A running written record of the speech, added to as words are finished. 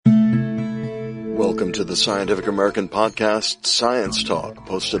Welcome to the Scientific American podcast, Science Talk,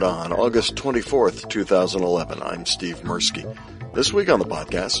 posted on August 24th, 2011. I'm Steve Mirsky. This week on the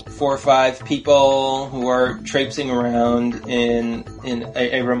podcast, 4 or 5 people who are traipsing around in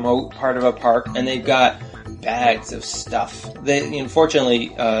a remote part of a park, and they've got bags of stuff. They, unfortunately,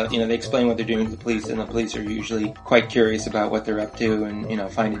 they explain what they're doing to the police, and the police are usually quite curious about what they're up to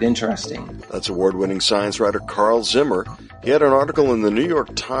and, find it interesting. That's award-winning science writer Carl Zimmer. He had an article in the New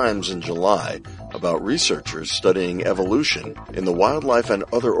York Times in July about researchers studying evolution in the wildlife and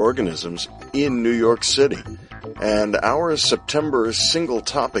other organisms in New York City. And our September single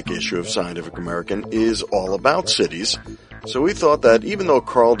topic issue of Scientific American is all about cities. So we thought that even though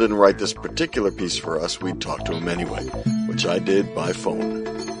Carl didn't write this particular piece for us, we'd talk to him anyway, which I did by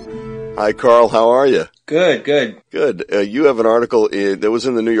phone. Hi, Carl. How are you? Good. Good. You have an article that was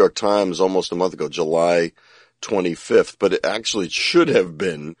in the New York Times almost a month ago, July 25th, but it actually should have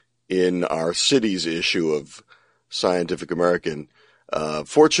been in our cities issue of Scientific American.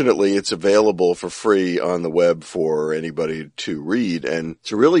 Fortunately, it's available for free on the web for anybody to read, and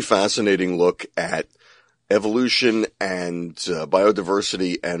it's a really fascinating look at evolution and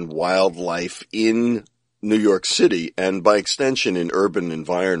biodiversity and wildlife in New York City and by extension in urban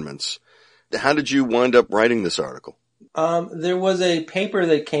environments. How did you wind up writing this article? There was a paper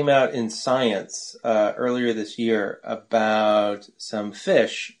that came out in Science earlier this year about some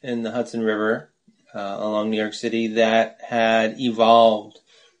fish in the Hudson River along New York City that had evolved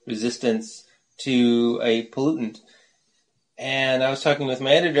resistance to a pollutant. And I was talking with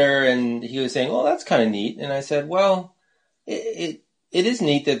my editor, and he was saying, well, that's kind of neat. And I said, well, it is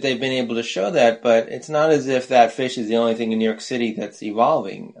neat that they've been able to show that, but it's not as if that fish is the only thing in New York City that's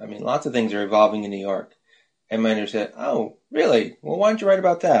evolving. I mean, lots of things are evolving in New York. And my editor said, oh, really? Well, why don't you write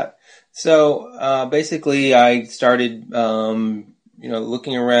about that? So basically, I started,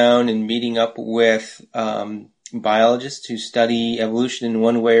 looking around and meeting up with biologists who study evolution in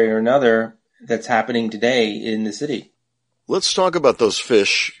one way or another that's happening today in the city. Let's talk about those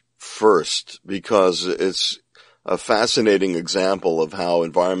fish first, because it's a fascinating example of how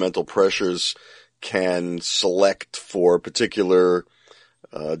environmental pressures can select for particular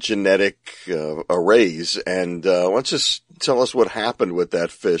genetic arrays. And why don't you just tell us what happened with that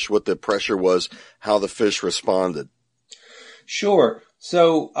fish, what the pressure was, how the fish responded? Sure.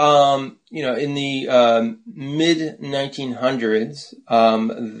 So, in the mid-1900s,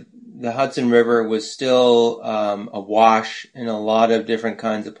 the Hudson River was still awash in a lot of different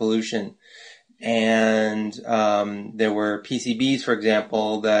kinds of pollution. And there were PCBs, for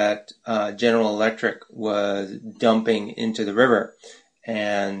example, that General Electric was dumping into the river.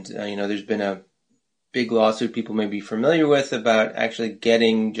 And, there's been a big lawsuit people may be familiar with about actually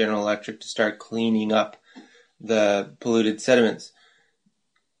getting General Electric to start cleaning up the polluted sediments.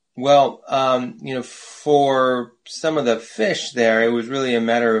 Well, for some of the fish there, it was really a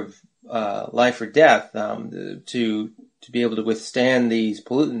matter of life or death to be able to withstand these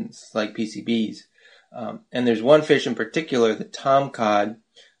pollutants like PCBs. And there's one fish in particular, the tomcod,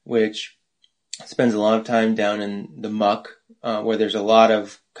 which spends a lot of time down in the muck, where there's a lot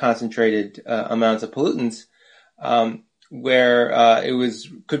of concentrated amounts of pollutants, where it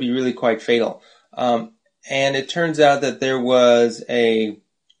could be really quite fatal. And it turns out that there was a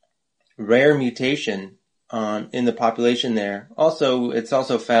rare mutation in the population there. It's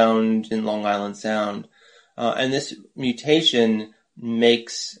also found in Long Island Sound. And this mutation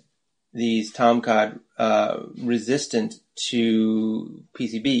makes these tomcod resistant to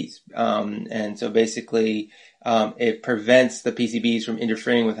PCBs. And so basically, it prevents the PCBs from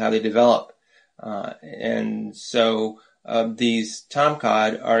interfering with how they develop. And so these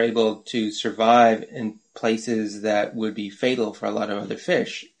tomcod are able to survive in places that would be fatal for a lot of other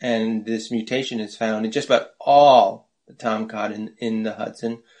fish. And this mutation is found in just about all the tomcod in the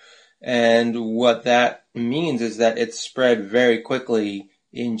Hudson. And what that means is that it's spread very quickly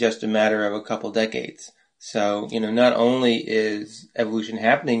in just a matter of a couple decades. So, not only is evolution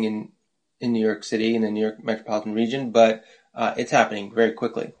happening in New York City, in the New York metropolitan region, but it's happening very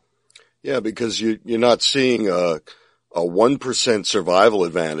quickly. Yeah, because you're not seeing a 1% survival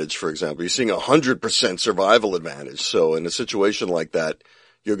advantage, for example. You're seeing 100% survival advantage. So in a situation like that,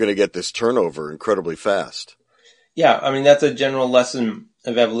 you're going to get this turnover incredibly fast. Yeah, I mean, that's a general lesson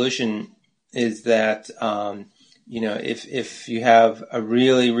of evolution, is that, if you have a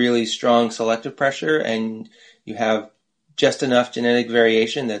really, really strong selective pressure and you have just enough genetic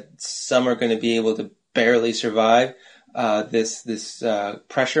variation that some are going to be able to barely survive this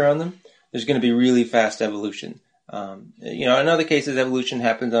pressure on them, there's going to be really fast evolution. In other cases, evolution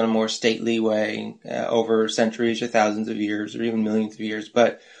happens on a more stately way over centuries or thousands of years or even millions of years.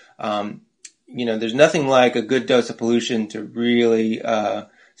 But, there's nothing like a good dose of pollution to really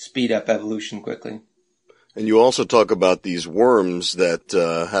speed up evolution quickly. And you also talk about these worms that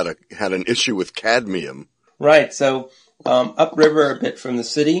had an issue with cadmium. Right. So upriver a bit from the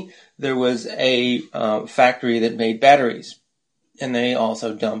city, there was a factory that made batteries, and they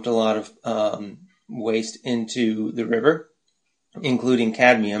also dumped a lot of waste into the river, including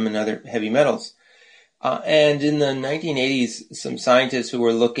cadmium and other heavy metals. And in the 1980s, some scientists who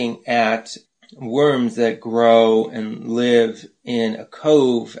were looking at worms that grow and live in a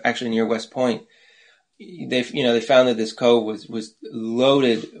cove, actually near West Point, they found that this cove was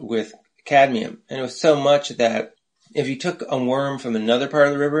loaded with cadmium, and it was so much that if you took a worm from another part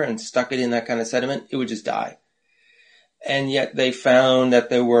of the river and stuck it in that kind of sediment, it would just die. And yet they found that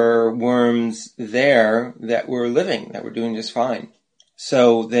there were worms there that were living, that were doing just fine.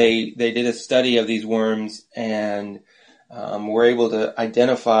 So they did a study of these worms and were able to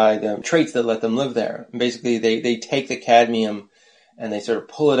identify the traits that let them live there. And basically, they take the cadmium and they sort of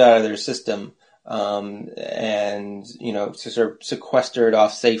pull it out of their system and to sort of sequester it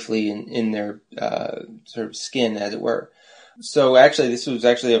off safely in their sort of skin, as it were. So actually, this was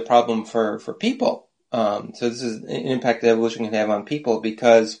actually a problem for people. So this is an impact that evolution can have on people,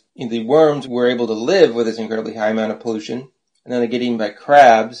 because the worms were able to live with this incredibly high amount of pollution, and then they get eaten by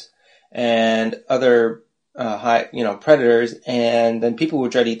crabs and other predators, and then people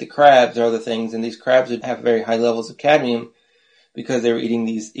would try to eat the crabs or other things, and these crabs would have very high levels of cadmium because they were eating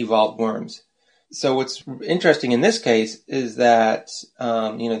these evolved worms. So what's interesting in this case is that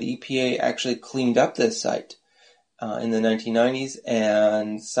the EPA actually cleaned up this site in the 1990s,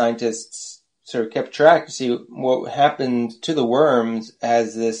 and scientists sort of kept track to see what happened to the worms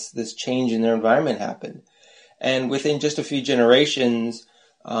as this change in their environment happened. And within just a few generations,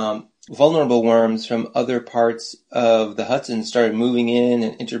 vulnerable worms from other parts of the Hudson started moving in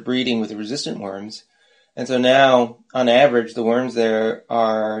and interbreeding with the resistant worms. And so now, on average, the worms there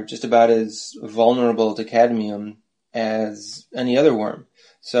are just about as vulnerable to cadmium as any other worm.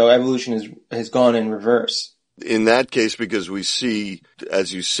 So evolution has gone in reverse. In that case, because we see,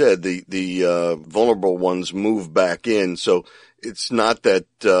 as you said, the vulnerable ones move back in. So it's not that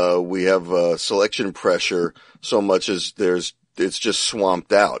we have selection pressure so much as it's just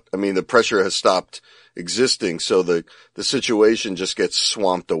swamped out. I mean, the pressure has stopped existing, so the situation just gets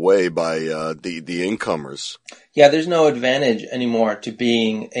swamped away by the incomers. Yeah, there's no advantage anymore to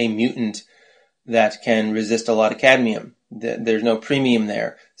being a mutant that can resist a lot of cadmium. There's no premium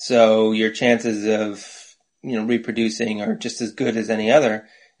there, so your chances of reproducing are just as good as any other.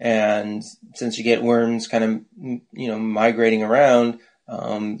 And since you get worms kind of migrating around,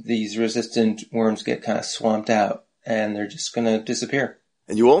 these resistant worms get kind of swamped out, and they're just going to disappear.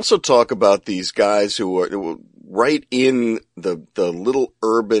 And you also talk about these guys who are right in the little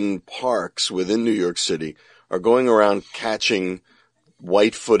urban parks within New York City are going around catching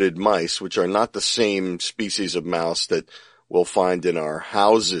white-footed mice, which are not the same species of mouse that we'll find in our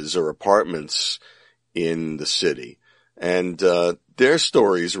houses or apartments in the city. And their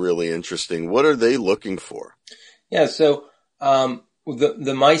story is really interesting. What are they looking for? Yeah, so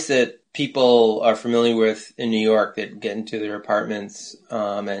the mice that people are familiar with in New York that get into their apartments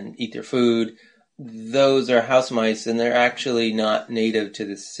and eat their food, those are house mice, and they're actually not native to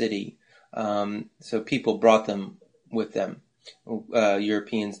the city. So people brought them with them.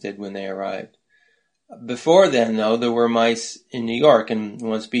 Europeans did when they arrived. Before then, though, there were mice in New York, and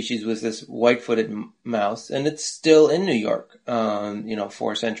one species was this white-footed mouse, and it's still in New York,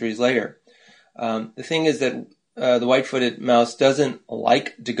 4 centuries later. The thing is that the white-footed mouse doesn't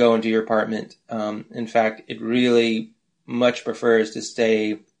like to go into your apartment. In fact, it really much prefers to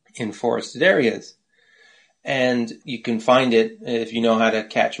stay in forested areas. And you can find it, if you know how to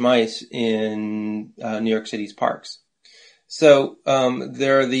catch mice, in New York City's parks. So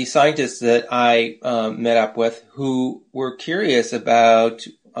there are the scientists that I met up with who were curious about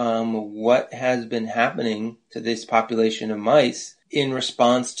what has been happening to this population of mice in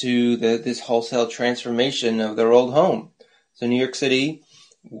response to this wholesale transformation of their old home. So New York City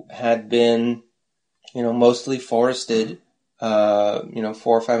had been, mostly forested, 400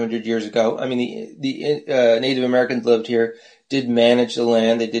 or 500 years ago. I mean, the Native Americans lived here, did manage the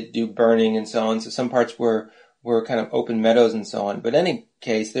land, they did do burning and so on. So some parts were kind of open meadows and so on. But in any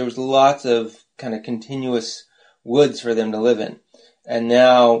case, there was lots of kind of continuous woods for them to live in. And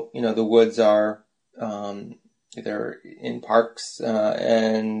now, the woods are, they're in parks,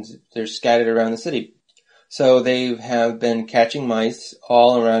 and they're scattered around the city. So they have been catching mice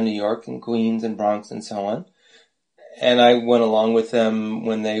all around New York and Queens and Bronx and so on. And I went along with them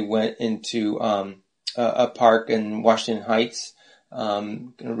when they went into, a park in Washington Heights, a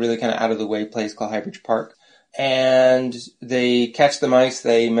really kind of out of the way place called Highbridge Park. And they catch the mice,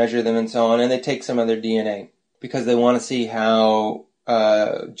 they measure them and so on, and they take some of their DNA because they want to see how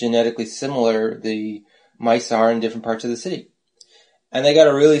genetically similar the mice are in different parts of the city. And they got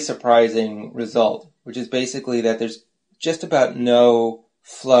a really surprising result, which is basically that there's just about no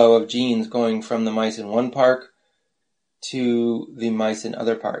flow of genes going from the mice in one park to the mice in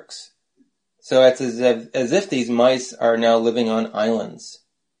other parks. So it's as if these mice are now living on islands.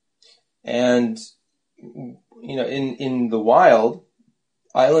 And, in the wild,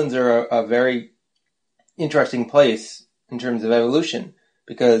 islands are a very interesting place in terms of evolution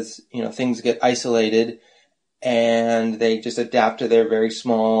because, things get isolated and they just adapt to their very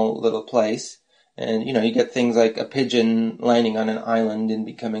small little place. And, you get things like a pigeon landing on an island and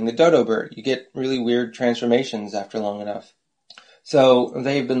becoming the dodo bird. You get really weird transformations after long enough. So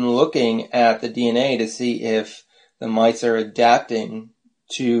they've been looking at the DNA to see if the mice are adapting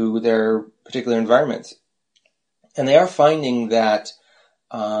to their particular environments. And they are finding that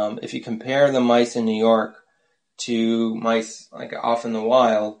if you compare the mice in New York to mice like off in the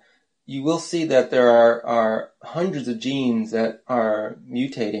wild, you will see that there are hundreds of genes that are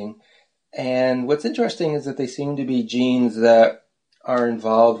mutating. And what's interesting is that they seem to be genes that are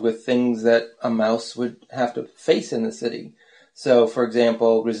involved with things that a mouse would have to face in the city. So, for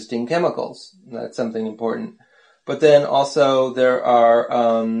example, resisting chemicals. That's something important. But then also there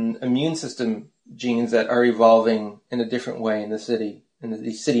are immune system genes that are evolving in a different way in the city, in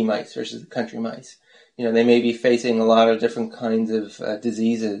the city mice versus the country mice. They may be facing a lot of different kinds of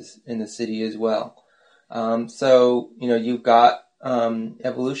diseases in the city as well. So, you've got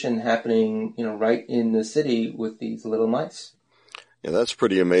evolution happening, right in the city with these little mice. Yeah, that's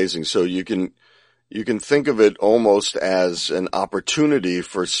pretty amazing. So you can think of it almost as an opportunity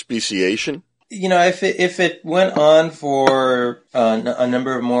for speciation. If it went on for a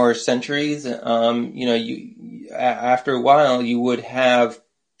number of more centuries, after a while you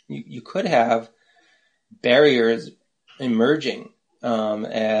could have barriers emerging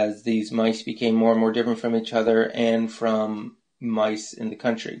as these mice became more and more different from each other and from mice in the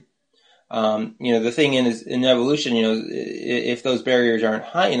country. The thing is in evolution, if those barriers aren't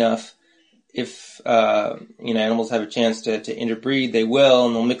high enough, if animals have a chance to interbreed, they will,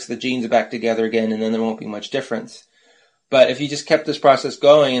 and they'll mix the genes back together again, and then there won't be much difference. But if you just kept this process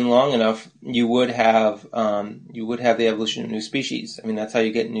going and long enough, you would have the evolution of new species. I mean, that's how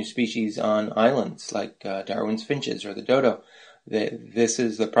you get new species on islands like Darwin's finches or the dodo. This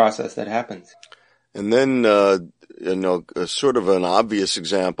is the process that happens. And then, sort of an obvious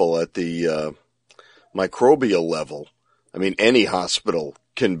example at the microbial level. I mean, any hospital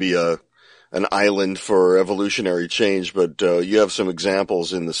can be an island for evolutionary change, but you have some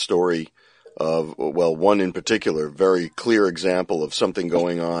examples in the story of, one in particular, very clear example of something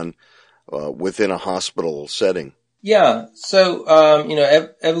going on within a hospital setting. Yeah. So,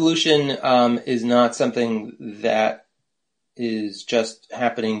 evolution is not something that is just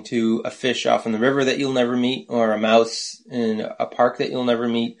happening to a fish off in the river that you'll never meet or a mouse in a park that you'll never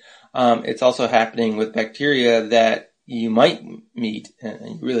meet. It's also happening with bacteria that you might meet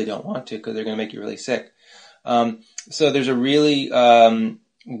and you really don't want to because they're going to make you really sick. So there's a really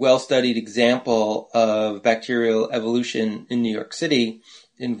well-studied example of bacterial evolution in New York City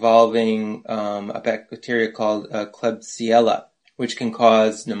involving a bacteria called Klebsiella, which can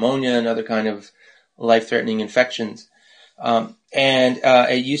cause pneumonia and other kind of life-threatening infections.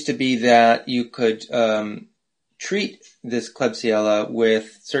 It used to be that you could treat this Klebsiella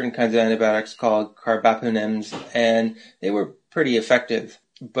with certain kinds of antibiotics called carbapenems, and they were pretty effective.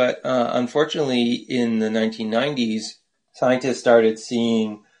 But unfortunately, in the 1990s, scientists started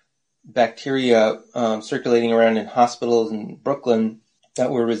seeing bacteria circulating around in hospitals in Brooklyn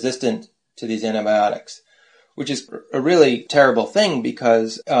that were resistant to these antibiotics, which is a really terrible thing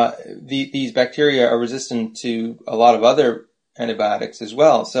because these bacteria are resistant to a lot of other antibiotics as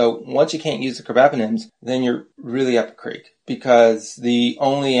well. So once you can't use the carbapenems, then you're really up a creek because the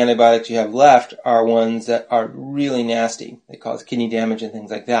only antibiotics you have left are ones that are really nasty. They cause kidney damage and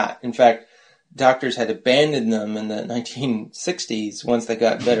things like that. In fact, doctors had abandoned them in the 1960s once they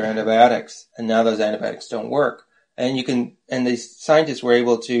got better antibiotics, and now those antibiotics don't work. And the scientists were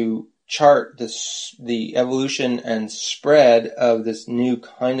able to chart the evolution and spread of this new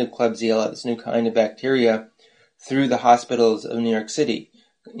kind of Klebsiella, this new kind of bacteria, through the hospitals of New York City,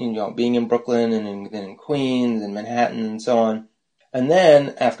 being in Brooklyn and then in Queens and Manhattan and so on. And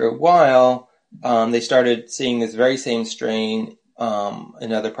then after a while, they started seeing this very same strain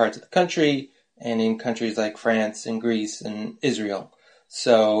in other parts of the country and in countries like France and Greece and Israel.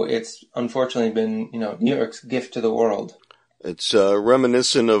 So it's unfortunately been, New York's gift to the world. It's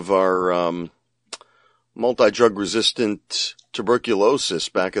reminiscent of our multi-drug resistant tuberculosis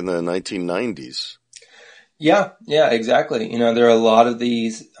back in the 1990s. Yeah, exactly. There are a lot of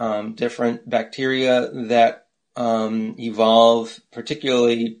these different bacteria that evolve,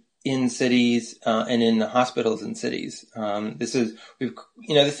 particularly in cities and in the hospitals in cities. The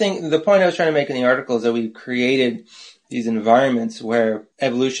point I was trying to make in the article is that we've created these environments where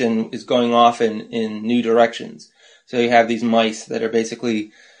evolution is going off in new directions. So you have these mice that are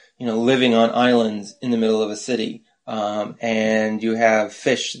basically, living on islands in the middle of a city. And you have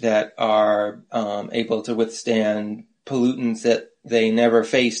fish that are able to withstand pollutants that they never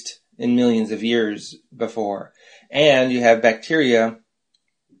faced in millions of years before. And you have bacteria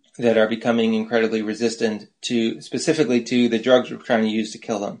that are becoming incredibly resistant specifically to the drugs we're trying to use to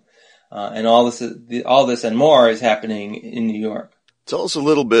kill them. And all this and more is happening in New York. Tell us a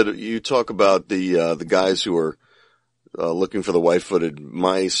little bit. You talk about the guys who are looking for the white-footed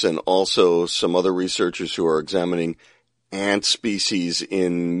mice, and also some other researchers who are examining ant species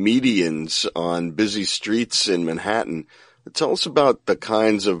in medians on busy streets in Manhattan. Tell us about the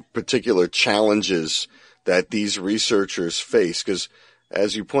kinds of particular challenges that these researchers face, because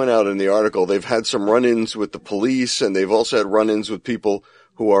as you point out in the article, they've had some run-ins with the police, and they've also had run-ins with people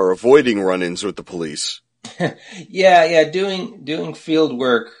who are avoiding run-ins with the police. Yeah. Doing field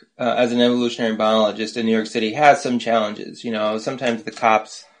work as an evolutionary biologist in New York City has some challenges. Sometimes the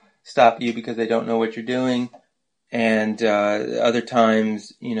cops stop you because they don't know what you're doing, and other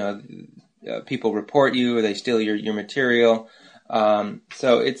times, people report you or they steal your material.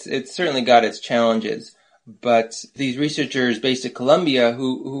 So it's certainly got its challenges. But these researchers based at Columbia,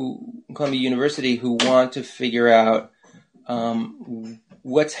 Columbia University, who want to figure out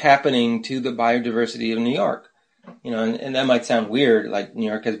what's happening to the biodiversity of New York. And that might sound weird, like New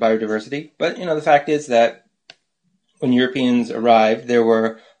York has biodiversity, but the fact is that when Europeans arrived, there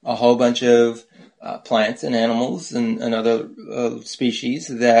were a whole bunch of plants and animals and other species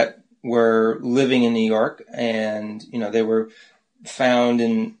that were living in New York, and they were found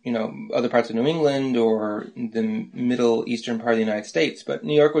in other parts of New England or the middle eastern part of the United States. But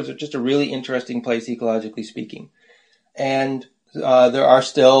New York was just a really interesting place ecologically speaking, and there are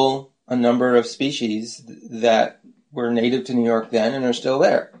still a number of species that were native to New York then and are still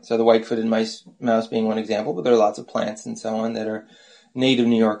there. So the white-footed mouse being one example, but there are lots of plants and so on that are native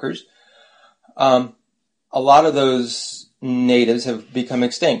New Yorkers. A lot of those natives have become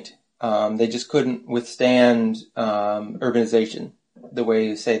extinct. They just couldn't withstand urbanization the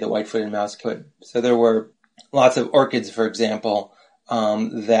way, say, the white-footed mouse could. So there were lots of orchids, for example,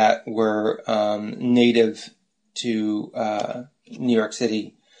 that were native to New York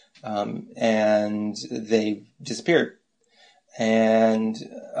City, and they disappeared. And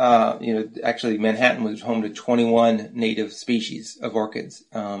actually, Manhattan was home to 21 native species of orchids,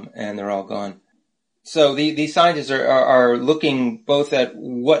 and they're all gone. So these scientists are looking both at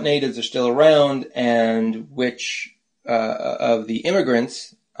what natives are still around and which of the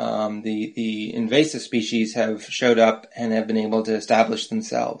immigrants, the invasive species, have showed up and have been able to establish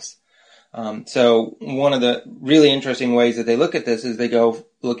themselves. So one of the really interesting ways that they look at this is they go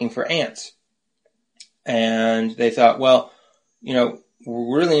looking for ants. And they thought, well,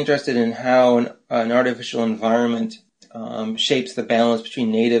 we're really interested in how an artificial environment shapes the balance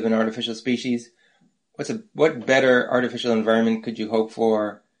between native and artificial species. What better artificial environment could you hope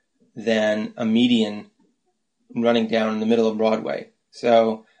for than a median running down in the middle of Broadway?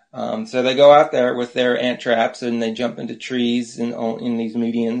 So they go out there with their ant traps and they jump into trees in these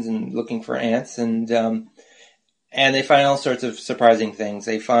medians and looking for ants, and they find all sorts of surprising things.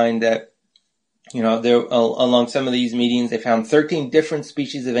 They find that there along some of these medians they found 13 different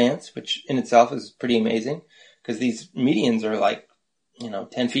species of ants, which in itself is pretty amazing because these medians are like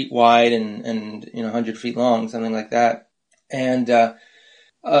 10 feet wide and 100 feet long, something like that. And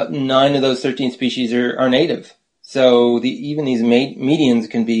 9 of those 13 species are native. So even these medians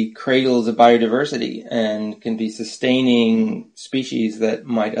can be cradles of biodiversity and can be sustaining species that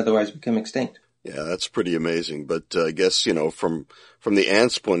might otherwise become extinct. Yeah, that's pretty amazing. But I guess, from the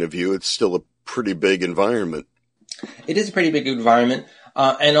ants' point of view, it's still a pretty big environment. It is a pretty big environment.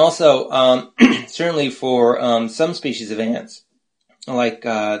 And also, certainly for some species of ants, like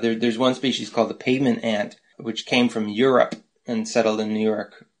there's one species called the pavement ant, which came from Europe and settled in New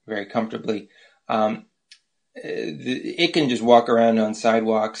York very comfortably. It can just walk around on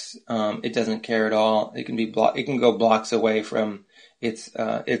sidewalks. It doesn't care at all. It can go blocks away from its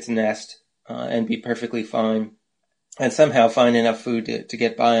nest and be perfectly fine, and somehow find enough food to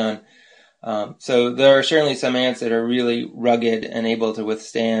get by on. So there are certainly some ants that are really rugged and able to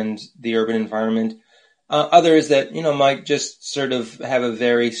withstand the urban environment. Others that, might just sort of have a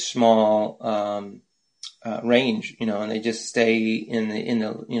very small range, and they just stay in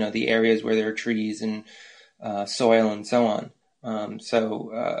the areas where there are trees and soil and so on.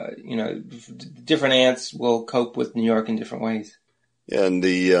 Different ants will cope with New York in different ways. And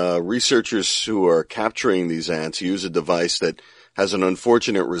the researchers who are capturing these ants use a device that has an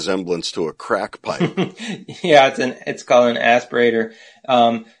unfortunate resemblance to a crack pipe. Yeah, it's called an aspirator.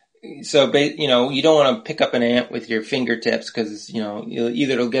 You don't want to pick up an ant with your fingertips because,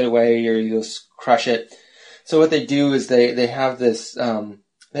 either it'll get away or you'll crush it. So what they do is they have this,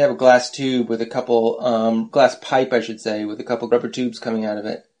 they have a glass tube with a couple, glass pipe, I should say, with a couple rubber tubes coming out of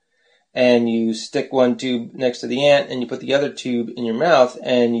it. And you stick one tube next to the ant and you put the other tube in your mouth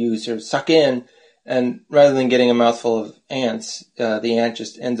and you sort of suck in. And rather than getting a mouthful of ants, the ant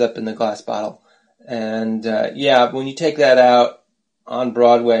just ends up in the glass bottle. And, when you take that out on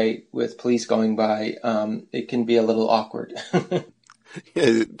Broadway with police going by, it can be a little awkward.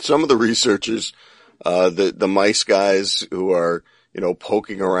 Yeah, some of the researchers, the mice guys who are,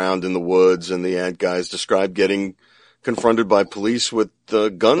 poking around in the woods, and the ant guys describe getting confronted by police with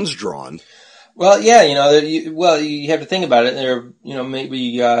guns drawn. Well, yeah, you have to think about it. There are,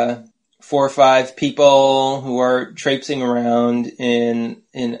 maybe 4 or 5 people who are traipsing around in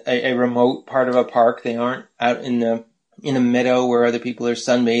a remote part of a park. They aren't out in a meadow where other people are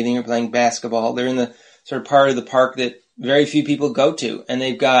sunbathing or playing basketball. They're in the sort of part of the park that very few people go to, and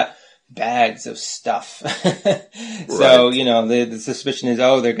they've got bags of stuff. So, Right. The suspicion is,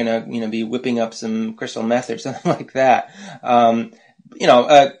 they're gonna, be whipping up some crystal meth or something like that.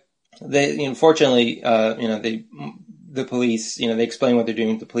 Fortunately, the police, they explain what they're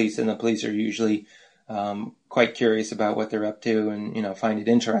doing to the police, and the police are usually, quite curious about what they're up to and, find it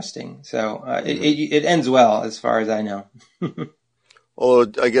interesting. So, it ends well as far as I know. Well,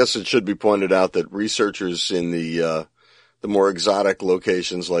 I guess it should be pointed out that researchers in the more exotic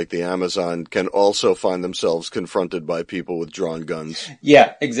locations like the Amazon can also find themselves confronted by people with drawn guns.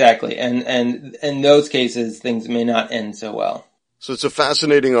 Yeah, exactly. And in those cases, things may not end so well. So it's a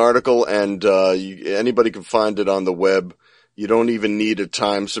fascinating article, and anybody can find it on the web. You don't even need a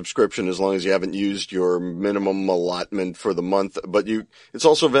time subscription as long as you haven't used your minimum allotment for the month. But it's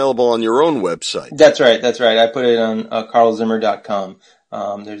also available on your own website. That's right. I put it on carlzimmer.com.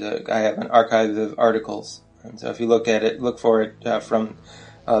 I have an archive of articles. And so if you look for it from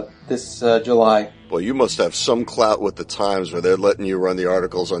this July. Boy, you must have some clout with the Times where they're letting you run the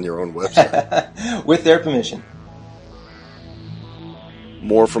articles on your own website. With their permission.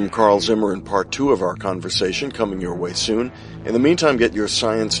 More from Carl Zimmer in part 2 of our conversation coming your way soon. In the meantime, get your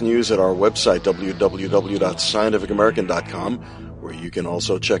science news at our website, www.scientificamerican.com, where you can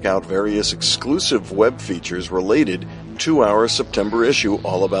also check out various exclusive web features related to our September issue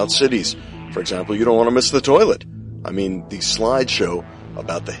all about cities. For example, you don't want to miss the toilet. I mean, the slideshow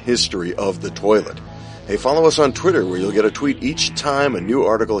about the history of the toilet. Hey, follow us on Twitter, where you'll get a tweet each time a new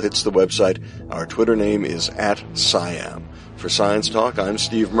article hits the website. Our Twitter name is @SciAm. For Science Talk, I'm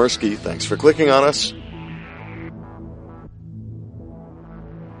Steve Mirsky. Thanks for clicking on us.